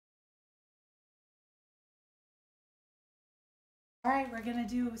All right, we're gonna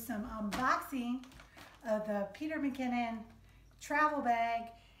do some unboxing of the Peter McKinnon travel bag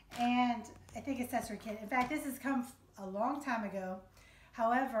and I think accessory kit. In fact, this has come a long time ago.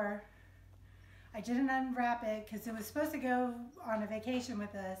 However, I didn't unwrap it because it was supposed to go on a vacation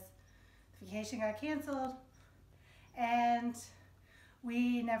with us. The vacation got canceled and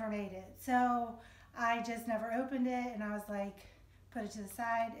we never made it. So I just never opened it and I was like, put it to the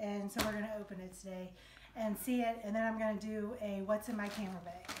side, and so we're gonna open it today and see it, and then I'm going to do a what's in my camera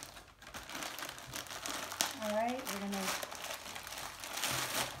bag. All right, we're going to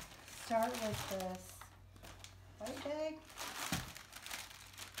start with this white bag.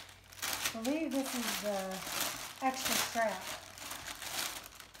 I believe this is the extra strap.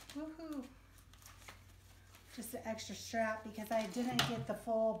 Woohoo! Just the extra strap because I didn't get the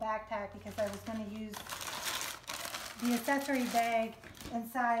full backpack because I was going to use the accessory bag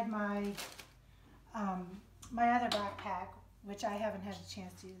inside my my other backpack, which I haven't had a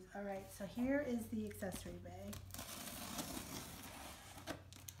chance to use. All right, so here is the accessory bag.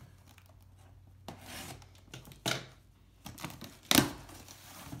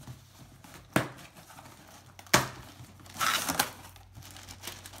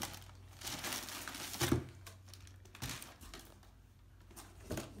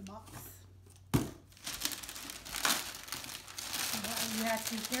 The box. You have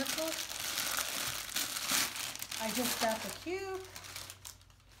to be careful. I just got the cube.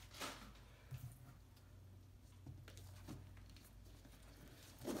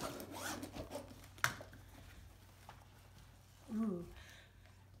 Ooh.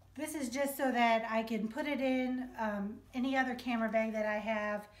 This is just so that I can put it in any other camera bag that I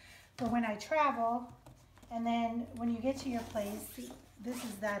have for when I travel. And then when you get to your place, this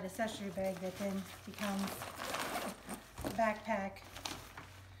is that accessory bag that then becomes a backpack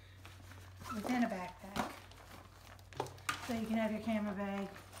within a backpack. So you can have your camera bag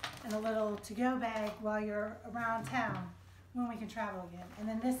and a little to-go bag while you're around town when we can travel again. And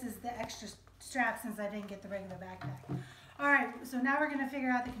then this is the extra strap since I didn't get the regular backpack. All right, so now we're gonna figure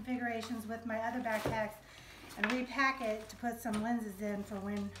out the configurations with my other backpacks and repack it to put some lenses in for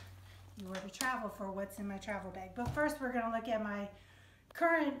when you were to travel for what's in my travel bag. But first we're gonna look at my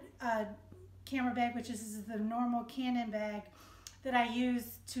current camera bag, which is the normal Canon bag that I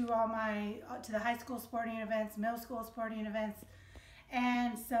use to all my to the high school sporting events, middle school sporting events,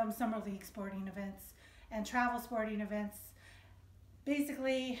 and some summer league sporting events and travel sporting events.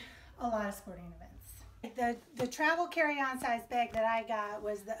 Basically, a lot of sporting events. The travel carry-on size bag that I got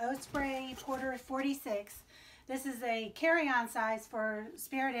was the Osprey Porter 46. This is a carry-on size for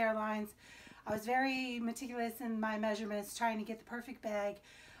Spirit Airlines. I was very meticulous in my measurements, trying to get the perfect bag.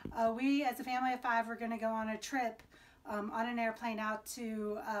 We, as a family of 5, were going to go on a trip on an airplane out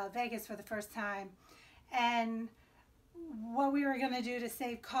to Vegas for the first time. And what we were going to do to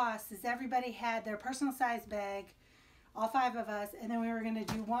save costs is everybody had their personal size bag, all 5 of us, and then we were going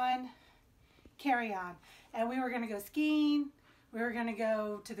to do one carry-on. And we were going to go skiing, we were going to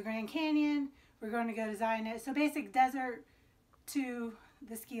go to the Grand Canyon, we were going to go to Zion. So basic desert to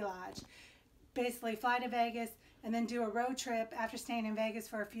the ski lodge. Basically fly to Vegas and then do a road trip after staying in Vegas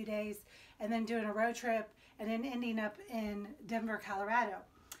for a few days, and then doing a road trip and then ending up in Denver, Colorado.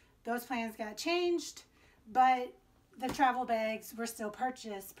 Those plans got changed, but the travel bags were still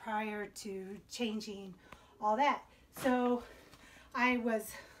purchased prior to changing all that. So I was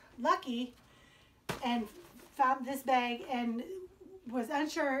lucky and found this bag and was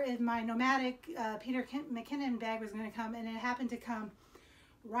unsure if my Nomatic Peter McKinnon bag was going to come, and it happened to come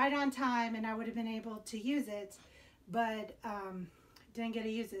right on time and I would have been able to use it, but didn't get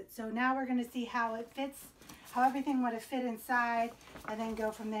to use it. So now we're going to see how it fits, how everything would have fit inside, and then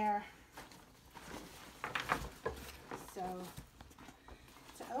go from there. So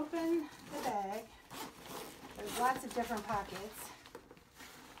to open the bag, there's lots of different pockets.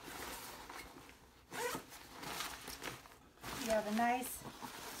 You have a nice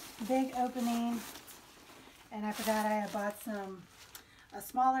big opening, and I forgot I had bought a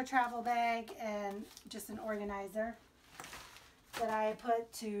smaller travel bag and just an organizer that I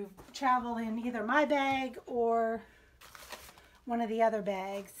put to travel in either my bag or one of the other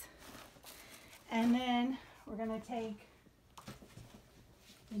bags. And then we're going to take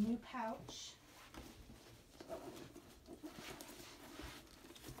the new pouch,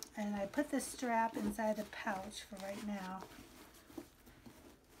 and I put the strap inside the pouch for right now.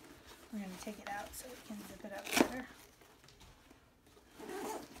 We're going to take it out so we can zip it up better.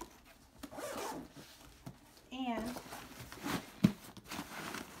 And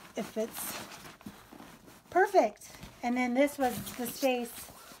it fits perfect. And then this was the space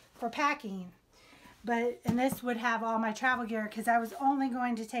for packing. and this would have all my travel gear because I was only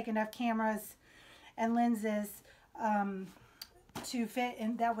going to take enough cameras and lenses to fit,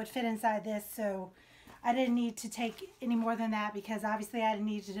 and that would fit inside this. So I didn't need to take any more than that because obviously I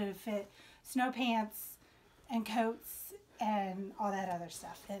needed to fit snow pants and coats and all that other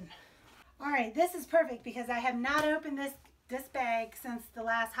stuff in. All right, this is perfect because I have not opened this bag since the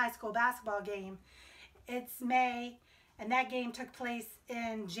last high school basketball game. It's May, and that game took place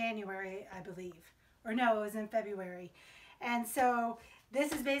in January, I believe. Or no, it was in February. And so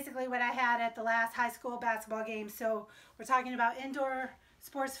this is basically what I had at the last high school basketball game. So we're talking about indoor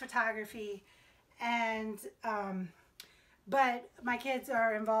sports photography, and but my kids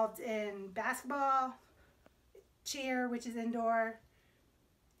are involved in basketball, cheer, which is indoor,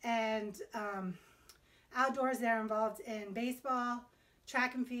 and outdoors they're involved in baseball,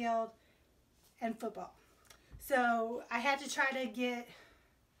 track and field, and football. So I had to try to get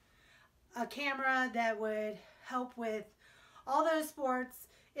a camera that would help with all those sports,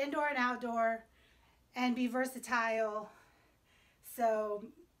 indoor and outdoor, and be versatile. So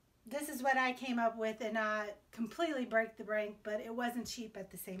this is what I came up with, and not completely break the bank, but it wasn't cheap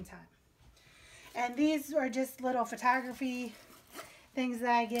at the same time. And these are just little photography things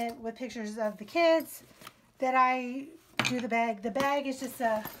that I get with pictures of the kids that I do the bag. The bag is just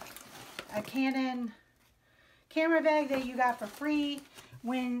a Canon camera bag that you got for free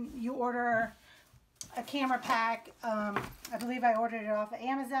when you order a camera pack. I believe I ordered it off of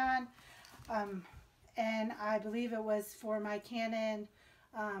Amazon, and I believe it was for my Canon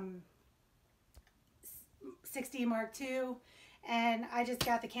 6D Mark II, and I just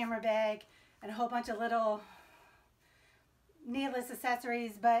got the camera bag and a whole bunch of little needless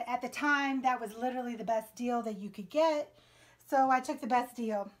accessories, but at the time that was literally the best deal that you could get, so I took the best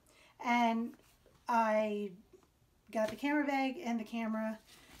deal, and I got the camera bag and the camera,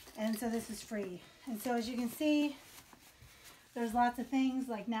 and so this is free. And so as you can see, there's lots of things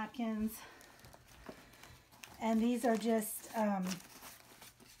like napkins, and these are just a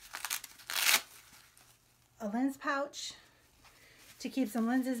lens pouch to keep some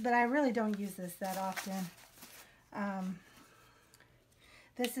lenses, but I really don't use this that often.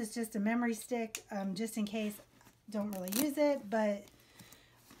 This is just a memory stick, just in case. Don't really use it, but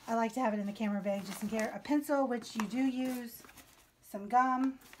I like to have it in the camera bag just in case. A pencil, which you do use, some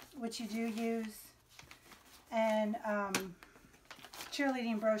gum, which you do use, and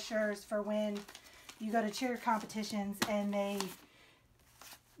cheerleading brochures for when you go to cheer competitions and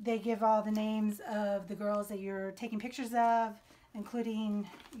they give all the names of the girls that you're taking pictures of, including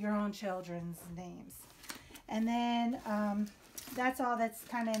your own children's names. And then that's all that's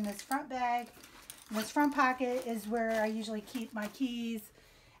kind of in this front bag. This front pocket is where I usually keep my keys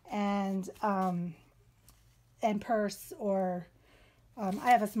and purse, or I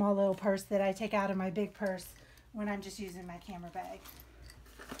have a small little purse that I take out of my big purse when I'm just using my camera bag.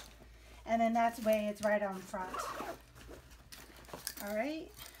 And then that's way it's right on front. All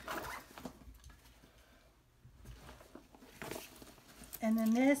right. And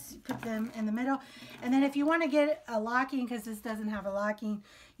then this, put them in the middle. And then if you want to get a locking, because this doesn't have a locking,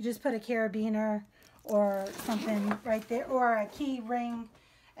 you just put a carabiner or something right there, or a key ring,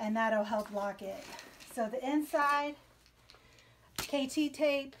 and that'll help lock it. So the inside, KT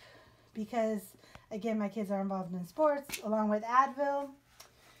tape, because again, my kids are involved in sports, along with Advil.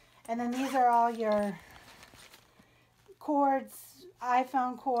 And then these are all your cords,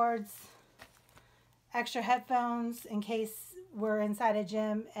 iPhone cords, extra headphones in case we're inside a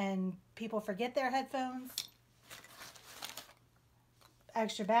gym and people forget their headphones,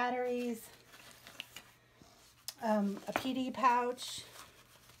 extra batteries, a PD pouch,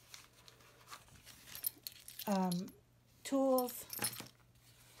 tools,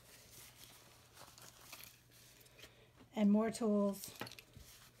 and more tools,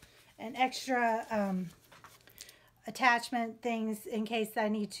 and extra attachment things in case I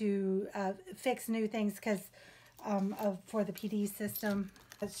need to fix new things because for the PD system.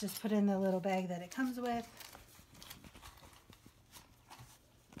 Let's just put in the little bag that it comes with.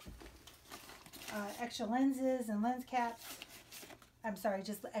 Extra lenses and lens caps. I'm sorry,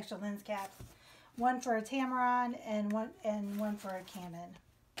 just extra lens caps. One for a Tamron and one for a Canon.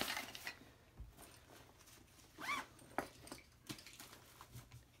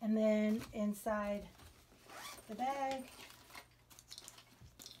 And then inside the bag,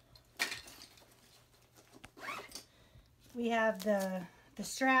 we have the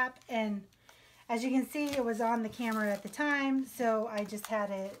strap, and as you can see, it was on the camera at the time, so I just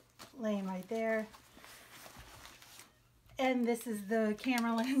had it laying right there. And this is the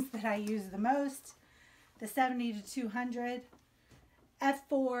camera lens that I use the most, the 70-200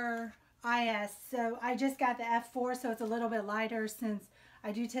 f4 IS. So I just got the F4, so it's a little bit lighter since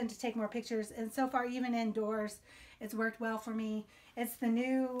I do tend to take more pictures. And so far, even indoors, it's worked well for me. It's the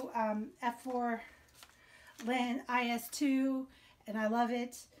new F4 lens IS2, and I love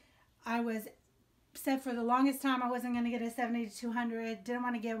it. I was said for the longest time I wasn't going to get a 70-200. Didn't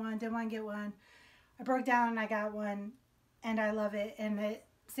want to get one. I broke down and I got one, and I love it. And it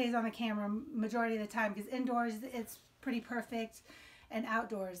stays on the camera majority of the time because indoors it's pretty perfect, and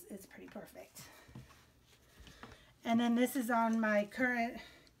outdoors it's pretty perfect. And then this is on my current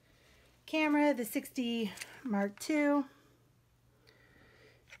camera, the 60 Mark II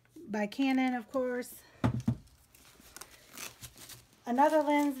by Canon, of course. Another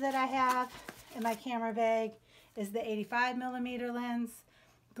lens that I have in my camera bag is the 85mm lens,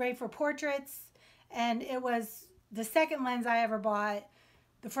 great for portraits, and it was the second lens I ever bought.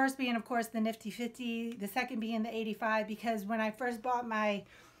 The first being, of course, the Nifty 50, the second being the 85, because when I first bought my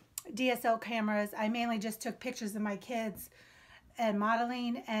DSL cameras, I mainly just took pictures of my kids and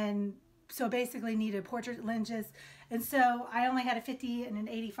modeling, and so basically needed portrait lenses. And so I only had a 50 and an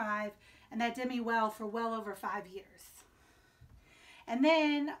 85, and that did me well for well over 5 years. And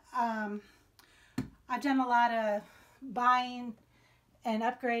then I've done a lot of buying and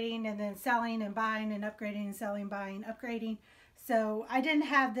upgrading, and then selling and buying and upgrading and selling, buying, upgrading. So I didn't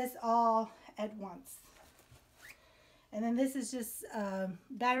have this all at once. And then this is just a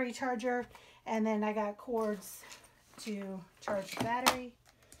battery charger, and then I got cords to charge the battery.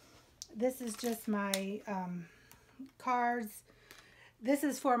 This is just my cards. This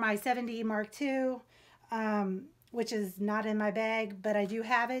is for my 70 Mark II, which is not in my bag, but I do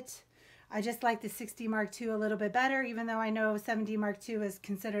have it. I just like the 60 Mark II a little bit better, even though I know 70 Mark II is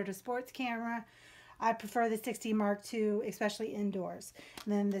considered a sports camera. I prefer the 60 Mark II, especially indoors.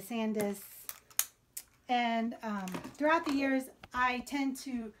 And then the SanDisk. And throughout the years, I tend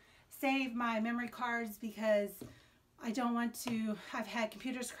to save my memory cards because I don't want to. I've had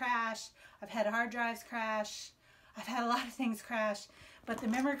computers crash. I've had hard drives crash. I've had a lot of things crash. But the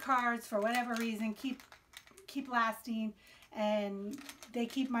memory cards, for whatever reason, keep lasting, and they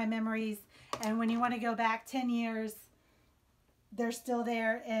keep my memories. And when you want to go back 10 years, they're still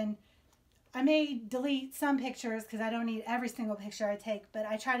there. And I may delete some pictures because I don't need every single picture I take, but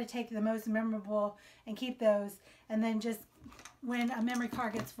I try to take the most memorable and keep those. And then just when a memory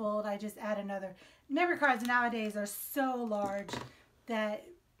card gets full, I just add another. Memory cards nowadays are so large that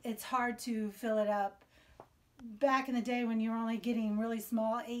it's hard to fill it up. Back in the day when you were only getting really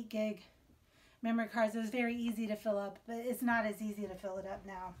small 8 gig memory cards, it was very easy to fill up, but it's not as easy to fill it up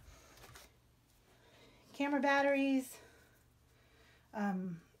now. Camera batteries.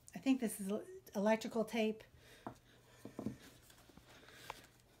 I think this is electrical tape.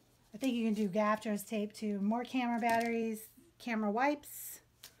 I think you can do gaffers tape too. More camera batteries, camera wipes.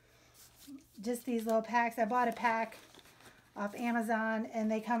 Just these little packs. I bought a pack off Amazon, and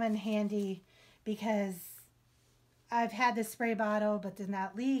they come in handy because I've had this spray bottle, but there's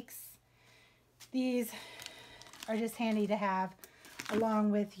not leaks. These are just handy to have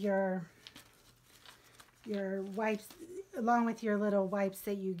along with your wipes, along with your little wipes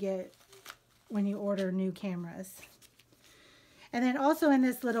that you get when you order new cameras. And then also in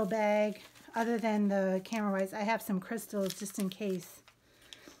this little bag, other than the camera wipes, I have some crystals just in case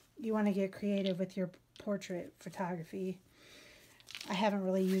you want to get creative with your portrait photography. I haven't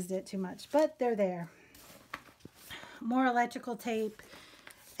really used it too much, but they're there. More electrical tape.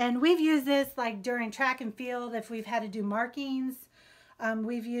 And we've used this like during track and field if we've had to do markings.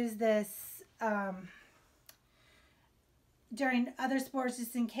 We've used this during other sports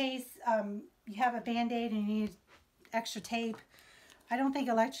just in case you have a Band-Aid and you need extra tape. I don't think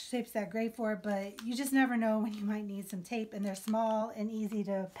electric tape's that great for it, but you just never know when you might need some tape, and they're small and easy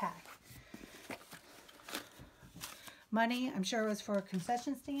to pack. Money, I'm sure it was for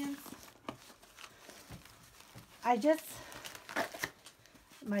concession stands.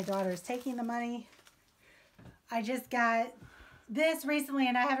 My daughter's taking the money. I just got this recently,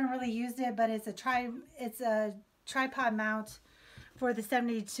 and I haven't really used it, but it's a tripod mount for the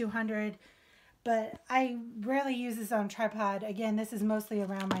 70-200, but I rarely use this on tripod. Again, this is mostly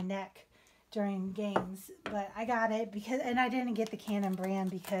around my neck during games, but I got it because, and I didn't get the Canon brand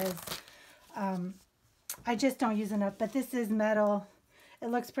because I just don't use enough. But this is metal. It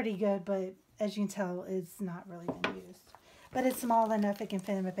looks pretty good, but as you can tell, it's not really been used. But it's small enough it can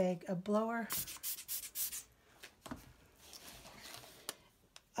fit in my bag. A blower.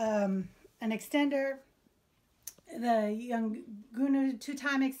 An extender. The Yongunu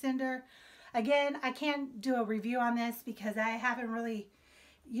 2-time extender. Again, I can't do a review on this because I haven't really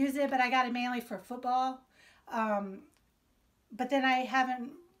used it, but I got it mainly for football. But then I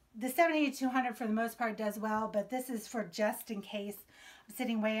haven't the 70-200 for the most part does well, but this is for just in case. I'm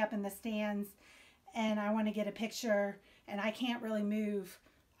sitting way up in the stands and I want to get a picture and I can't really move.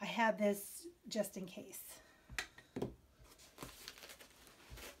 I have this just in case.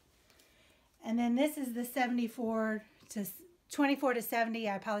 And then this is the 24 to 70,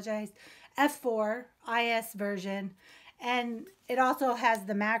 I apologize, f4 IS version. And it also has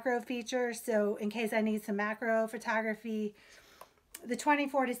the macro feature, so in case I need some macro photography. The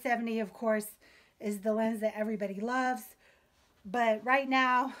 24 to 70, of course, is the lens that everybody loves. But right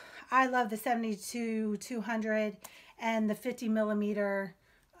now, I love the 70-200 and the 50 millimeter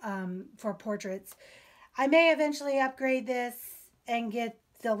for portraits. I may eventually upgrade this and get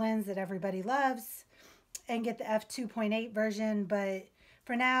the lens that everybody loves and get the f2.8 version, but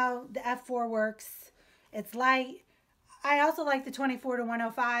for now, the f4 works. It's light. I also like the 24 to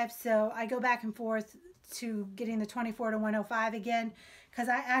 105, so I go back and forth to getting the 24 to 105 again, because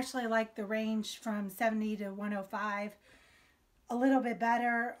I actually like the range from 70 to 105 a little bit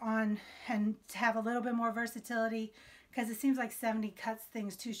better on, and to have a little bit more versatility, because it seems like 70 cuts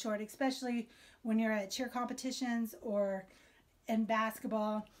things too short, especially when you're at cheer competitions or in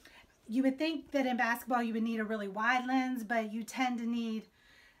basketball. You would think that in basketball you would need a really wide lens, but you tend to need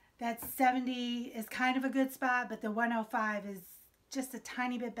that 70 is kind of a good spot, but the 105 is just a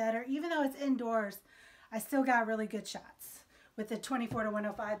tiny bit better. Even though it's indoors, I still got really good shots with the 24 to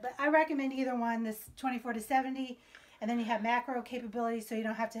 105. But I recommend either one, this 24 to 70, and then you have macro capability, so you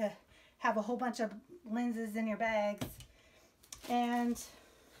don't have to have a whole bunch of lenses in your bags. And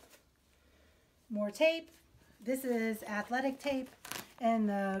more tape. This is athletic tape in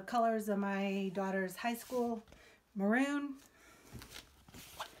the colors of my daughter's high school, maroon.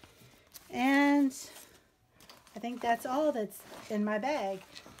 And I think that's all that's in my bag.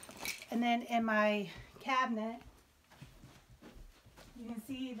 And then in my cabinet, you can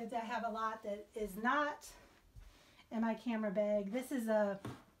see that I have a lot that is not in my camera bag. This is a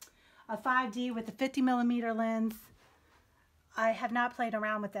 5D with a 50 millimeter lens. I have not played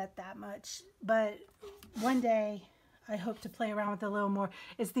around with that much, but one day I hope to play around with it a little more.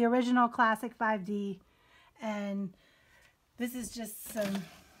 It's the original classic 5D, and this is just some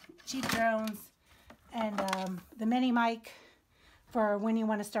cheap drones and the mini mic for when you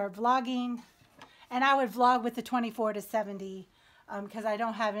want to start vlogging. And I would vlog with the 24 to 70 because I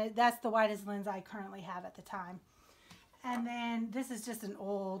don't have it. That's the widest lens I currently have at the time. And then this is just an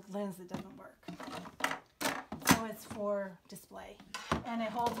old lens that doesn't work. So it's for display. And it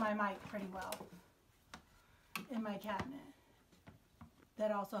holds my mic pretty well in my cabinet.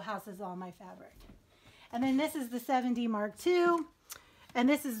 That also houses all my fabric. And then this is the 7D Mark II. And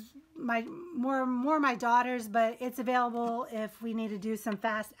this is my more my daughter's, but it's available if we need to do some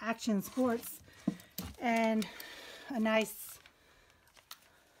fast action sports. And a nice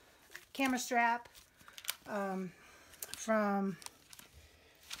camera strap from,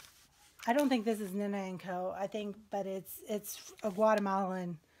 I don't think this is Nina & Co. I think, but it's a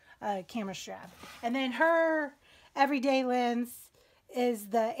Guatemalan camera strap. And then her everyday lens is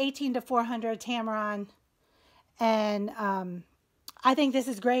the 18-400 Tamron, and I think this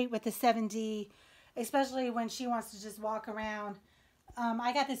is great with the 7D, especially when she wants to just walk around.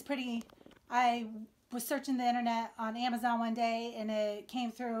 I got this I was searching the internet on Amazon one day, and it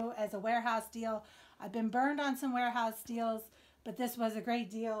came through as a warehouse deal. I've been burned on some warehouse deals, but this was a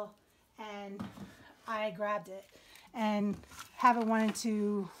great deal, and I grabbed it and haven't wanted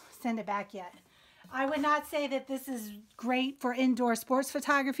to send it back yet. I would not say that this is great for indoor sports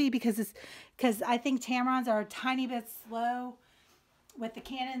photography because I think Tamrons are a tiny bit slow with the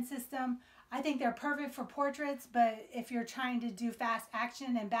Canon system. I think they're perfect for portraits, but if you're trying to do fast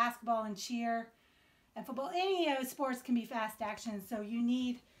action and basketball and cheer and football, any of those sports can be fast action, so you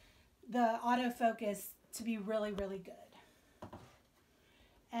need the autofocus to be really, really good.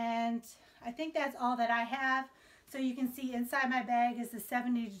 And I think that's all that I have. So you can see inside my bag is the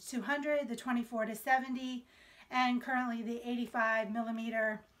 70-200, the 24-70, and currently the 85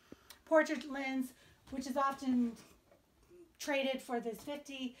 millimeter portrait lens, which is often traded for this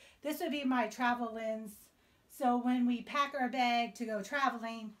 50. This would be my travel lens. So when we pack our bag to go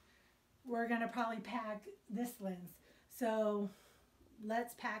traveling, we're going to probably pack this lens. So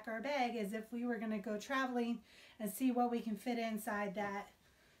let's pack our bag as if we were going to go traveling and see what we can fit inside that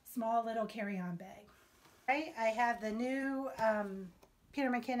small little carry-on bag. Right, I have the new Peter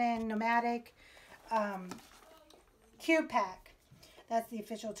McKinnon Nomatic Cube Pack. That's the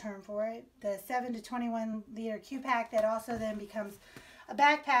official term for it. The 7 to 21 liter Cube Pack that also then becomes a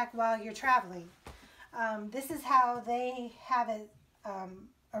backpack while you're traveling. This is how they have it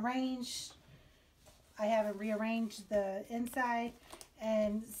arranged. I haven't rearranged the inside,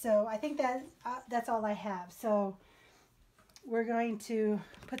 And so I think that that's all I have. So we're going to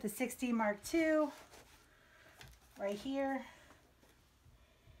put the 6D Mark II right here.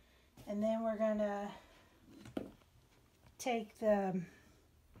 And then we're going to take the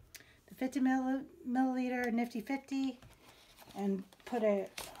 50 milliliter Nifty 50 and put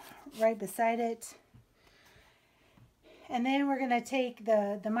it right beside it. And then we're going to take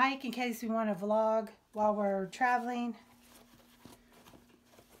the mic in case we want to vlog while we're traveling.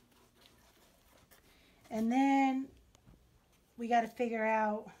 And then we got to figure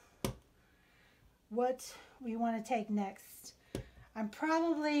out what we want to take next. I'm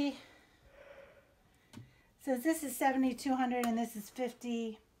probably, since this is 7200 and this is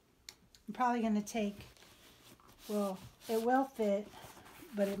 50, I'm probably going to take, well, it will fit,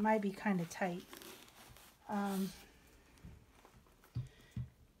 but it might be kind of tight. In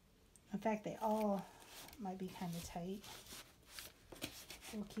fact, they all might be kind of tight.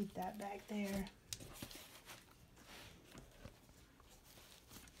 We'll keep that back there.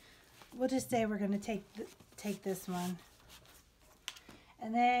 We'll just say we're going to take this one.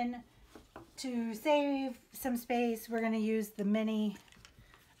 And then to save some space, we're going to use the mini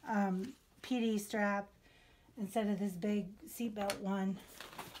PD strap instead of this big seatbelt one,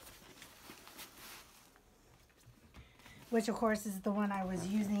 which of course is the one I was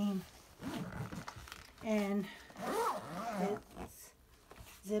using, and it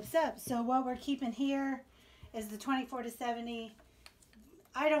zips up. So what we're keeping here is the 24-70.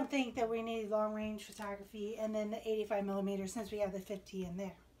 I don't think that we need long range photography, and then the 85 millimeters since we have the 50 in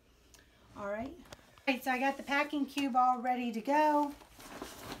there. All right. So I got the packing cube all ready to go,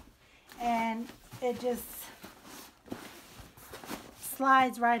 and it just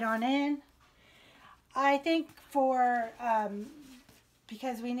slides right on in. I think for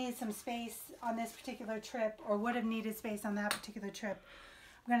because we need some space on this particular trip, or would have needed space on that particular trip,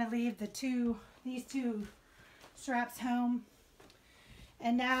 I'm going to leave these two straps home.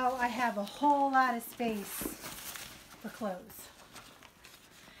 And now I have a whole lot of space for clothes.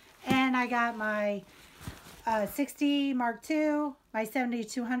 And I got my 6D Mark II, my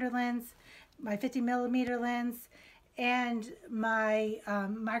 7200 lens, my 50 millimeter lens, and my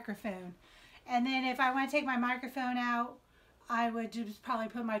microphone. And then if I want to take my microphone out, I would just probably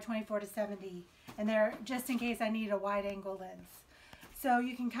put my 24-70 in there just in case I need a wide angle lens. So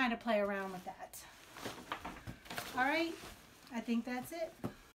you can kind of play around with that. All right. I think that's it.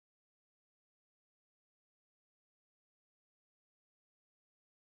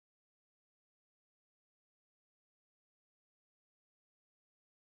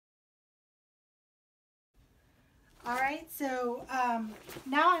 All right, so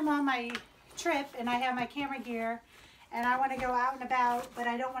now I'm on my trip and I have my camera gear and I want to go out and about, but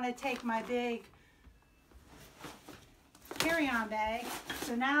I don't want to take my big carry-on bag.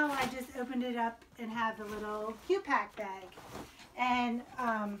 So now I just opened it up and have the little Q-Pack bag. And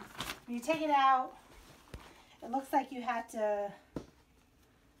when you take it out, it looks like you have to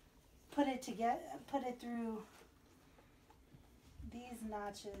put it through these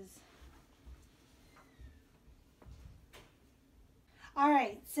notches. All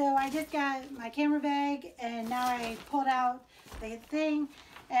right, so I just got my camera bag and now I pulled out the thing,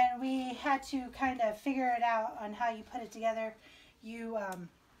 and we had to kind of figure it out on how you put it together. You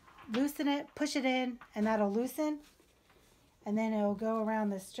loosen it, push it in, and that'll loosen. And then it'll go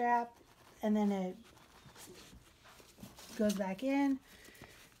around the strap, and then it goes back in.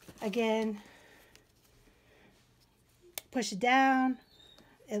 Again, push it down,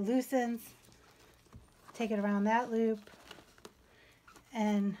 it loosens. Take it around that loop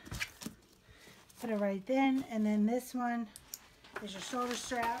and put it right in. And then this one is your shoulder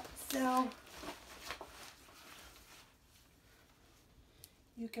strap. So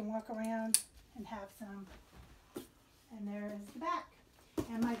you can walk around and have some. And there is the back.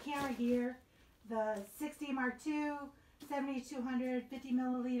 And my camera gear, the 6D Mark II, 7200 50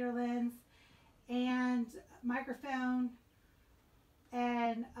 milliliter lens, and microphone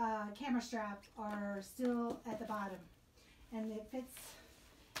and camera strap are still at the bottom. And it fits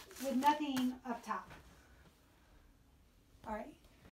with nothing up top. All right.